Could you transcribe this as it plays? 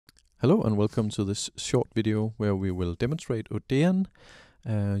Hello and welcome to this short video where we will demonstrate ODEON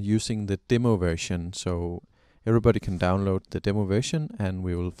using the demo version. So everybody can download the demo version and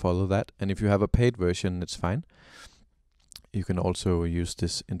we will follow that. And if you have a paid version, it's fine. You can also use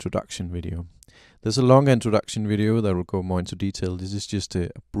this introduction video. There's a longer introduction video that will go more into detail. This is just a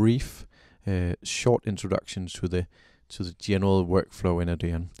brief, short introduction to the general workflow in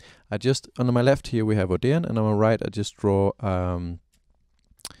ODEON. On my left here we have ODEON, and on my right I just draw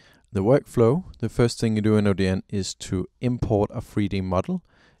the workflow. The first thing you do in ODEON is to import a 3D model.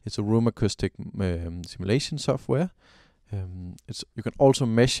 It's a room acoustic simulation software. You can also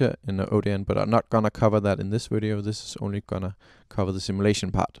measure in the ODEON, but I'm not gonna cover that in this video. This is only gonna cover the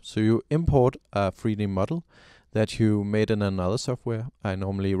simulation part. So you import a 3D model that you made in another software. I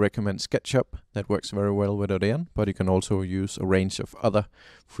normally recommend SketchUp. That works very well with ODEON, but you can also use a range of other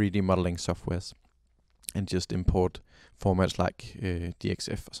 3D modeling softwares and just import formats like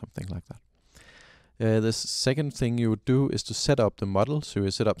DXF or something like that. The second thing you would do is to set up the model. So you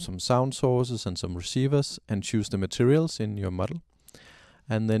set up some sound sources and some receivers and choose the materials in your model.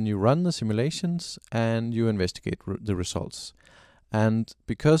 And then you run the simulations and you investigate the results. And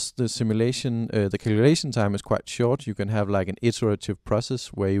because the simulation, the calculation time is quite short, you can have like an iterative process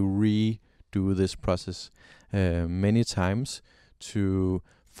where you redo this process many times to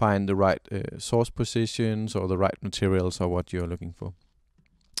find the right source positions or the right materials or what you're looking for.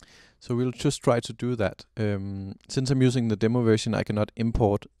 So we'll just try to do that. Since I'm using the demo version, I cannot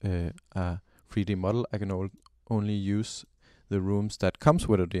import a 3D model. I can only use the rooms that comes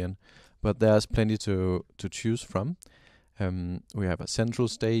with ODEON, but there's plenty to choose from. We have a central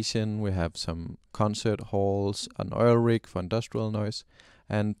station, we have some concert halls, an oil rig for industrial noise,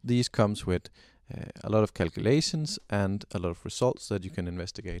 and these comes with a lot of calculations and a lot of results that you can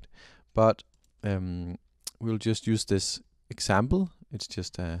investigate. But we'll just use this example. It's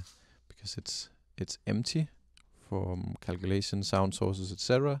just because it's empty from calculation, sound sources,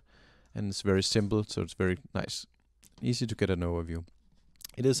 etc. And it's very simple, so it's very nice, easy to get an overview.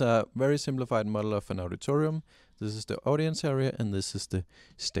 It is a very simplified model of an auditorium. This is the audience area and this is the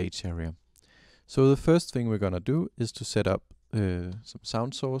stage area. So the first thing we're gonna do is to set up some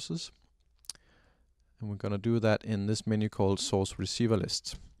sound sources. And we're gonna do that in this menu called Source Receiver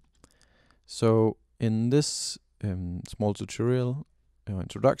List. So in this small tutorial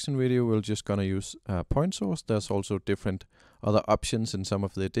introduction video, we're just gonna use a point source. There's also different other options in some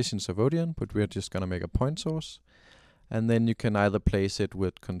of the editions of ODEON, but we're just gonna make a point source. And then you can either place it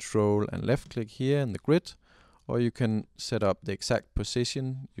with control and left click here in the grid, or you can set up the exact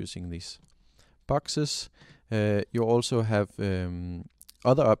position using these boxes. You also have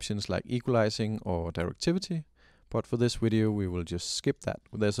other options like equalizing or directivity, but for this video we will just skip that.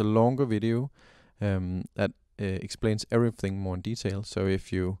 There's a longer video that explains everything more in detail, so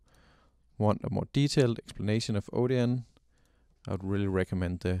if you want a more detailed explanation of ODEON, I would really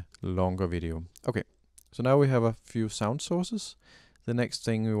recommend the longer video. Okay, so now we have a few sound sources. The next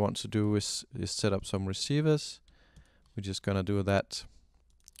thing we want to do is set up some receivers. We're just gonna do that.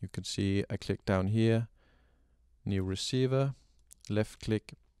 You can see I click down here, new receiver, left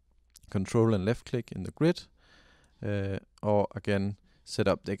click, control and left click in the grid, or again set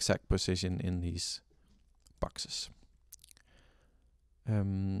up the exact position in these boxes.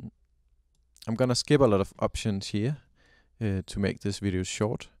 I'm gonna skip a lot of options here to make this video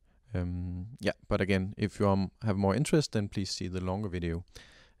short. Yeah, but again, if you have more interest, then please see the longer video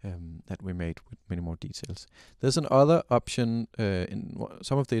that we made with many more details. There's another option in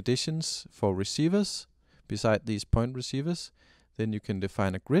some of the editions for receivers beside these point receivers. Then you can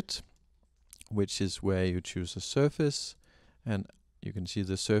define a grid, which is where you choose a surface, and you can see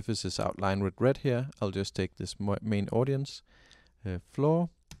the surface is outlined with red here. I'll just take this main audience floor,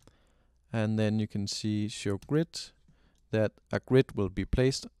 and then you can see show grid, that a grid will be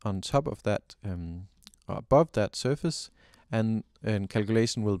placed on top of that or above that surface, and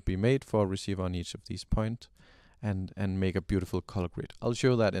calculation will be made for a receiver on each of these points and make a beautiful color grid. I'll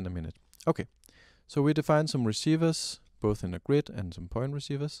show that in a minute. Okay, so we define some receivers both in a grid and some point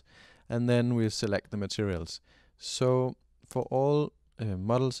receivers, and then we select the materials. So for all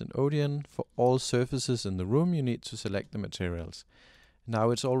models in ODEON, for all surfaces in the room, you need to select the materials.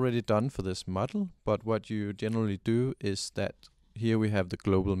 Now it's already done for this model, but what you generally do is that here we have the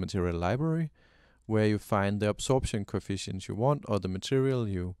global material library, where you find the absorption coefficients you want or the material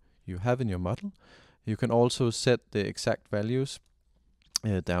you have in your model. You can also set the exact values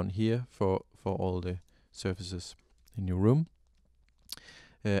down here for all the surfaces in your room.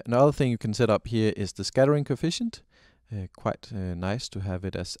 Another thing you can set up here is the scattering coefficient. Quite nice to have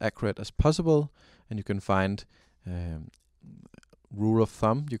it as accurate as possible, and you can find rule of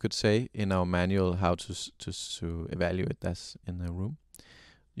thumb, you could say, in our manual how to evaluate this in a room.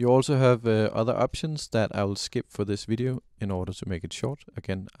 You also have other options that I will skip for this video in order to make it short.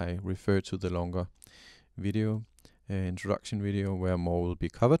 Again, I refer to the longer video, introduction video, where more will be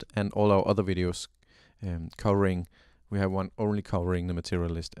covered, and all our other videos covering. We have one only covering the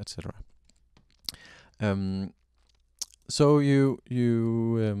material list, etc. So you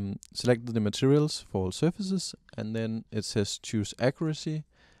select the materials for all surfaces, and then it says choose accuracy,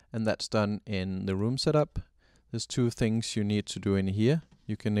 and that's done in the room setup. There's two things you need to do in here.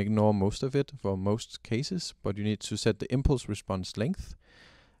 You can ignore most of it for most cases, but you need to set the impulse response length,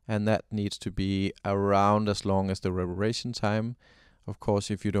 and that needs to be around as long as the reverberation time. Of course,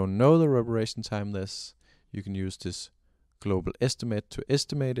 if you don't know the reverberation time, you can use this global estimate to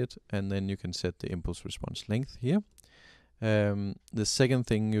estimate it, and then you can set the impulse response length here. The second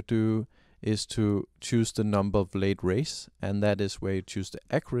thing you do is to choose the number of late rays, and that is where you choose the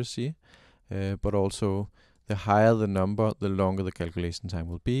accuracy, but also the higher the number, the longer the calculation time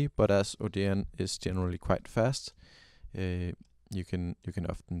will be. But as ODEON is generally quite fast, you can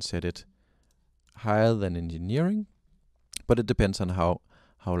often set it higher than engineering, but it depends on how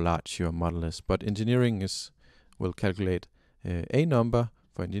large your model is. But engineering will calculate a number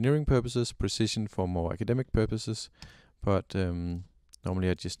for engineering purposes, precision for more academic purposes, but normally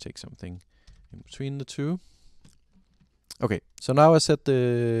I just take something in between the two. Okay, so now I set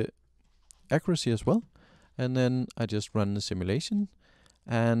the accuracy as well, and then I just run the simulation,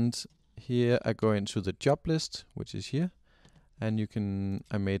 and here I go into the job list, which is here, and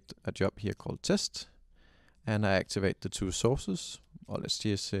I made a job here called test, and I activate the two sources, or let's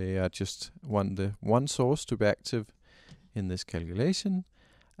just say I just want the one source to be active in this calculation,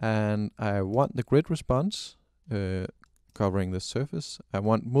 and I want the grid response covering the surface. I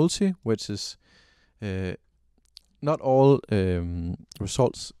want multi, which is not all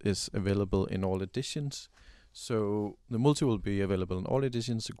results is available in all editions. So the multi will be available in all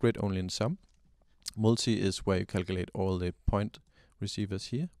editions, the grid only in some. Multi is where you calculate all the point receivers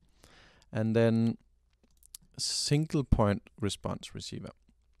here. And then single point response receiver.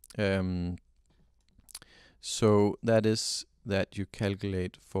 So that is that you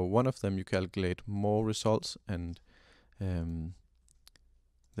calculate for one of them, you calculate more results and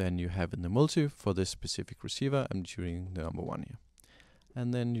than you have in the multi for this specific receiver. I'm choosing the number one here.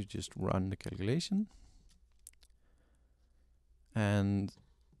 And then you just run the calculation. And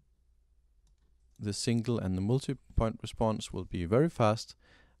the single and the multi-point response will be very fast,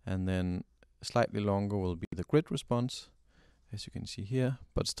 and then slightly longer will be the grid response, as you can see here,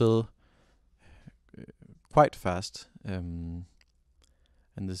 but still quite fast. And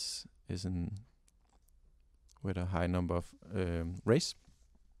this is with a high number of rays,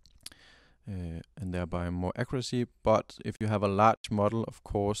 and thereby more accuracy. But if you have a large model, of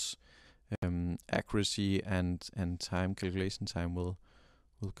course, accuracy and time, calculation time will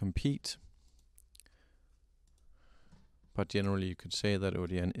compete. But generally you could say that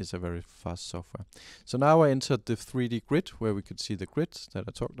ODEON is a very fast software. So now I entered the 3D grid, where we could see the grids that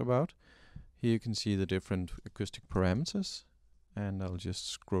I talked about. Here you can see the different acoustic parameters, and I'll just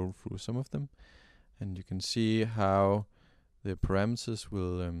scroll through some of them, and you can see how the parameters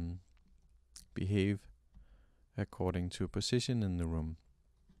will behave according to position in the room.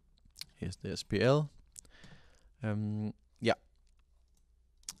 Here's the SPL. Yeah.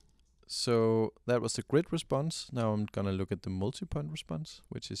 So that was the grid response. Now I'm gonna look at the multi-point response,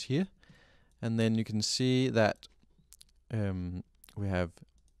 which is here. And then you can see that we have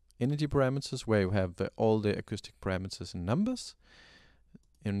energy parameters, where you have all the acoustic parameters in numbers.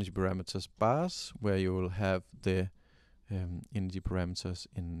 Energy parameters bars, where you will have the energy parameters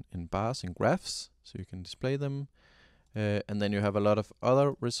in bars and graphs, so you can display them. And then you have a lot of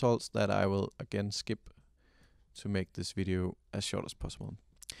other results that I will again skip to make this video as short as possible.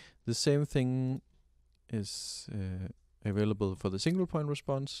 The same thing is available for the single point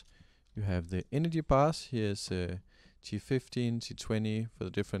response. You have the energy bars. Here's T15, T20 for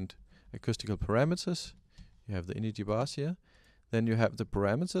the different acoustical parameters. You have the energy bars here. Then you have the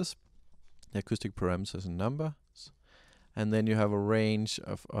parameters, the acoustic parameters and numbers. And then you have a range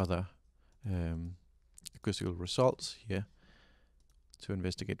of other acoustical results here to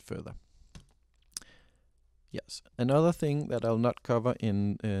investigate further. Yes, another thing that I'll not cover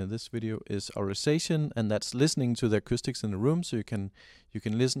in this video is auralisation, and that's listening to the acoustics in the room. So you can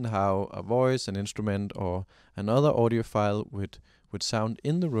listen how a voice, an instrument, or another audio file would sound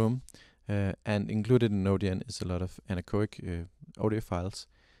in the room. And included in ODEON is a lot of anechoic audio files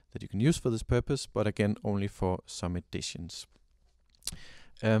that you can use for this purpose, but again only for some editions.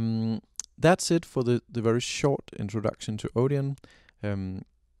 that's it for the very short introduction to ODEON.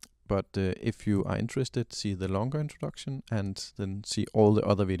 But if you are interested, see the longer introduction and then see all the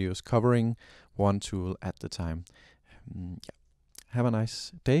other videos covering one tool at the time. Yeah. Have a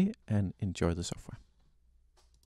nice day and enjoy the software.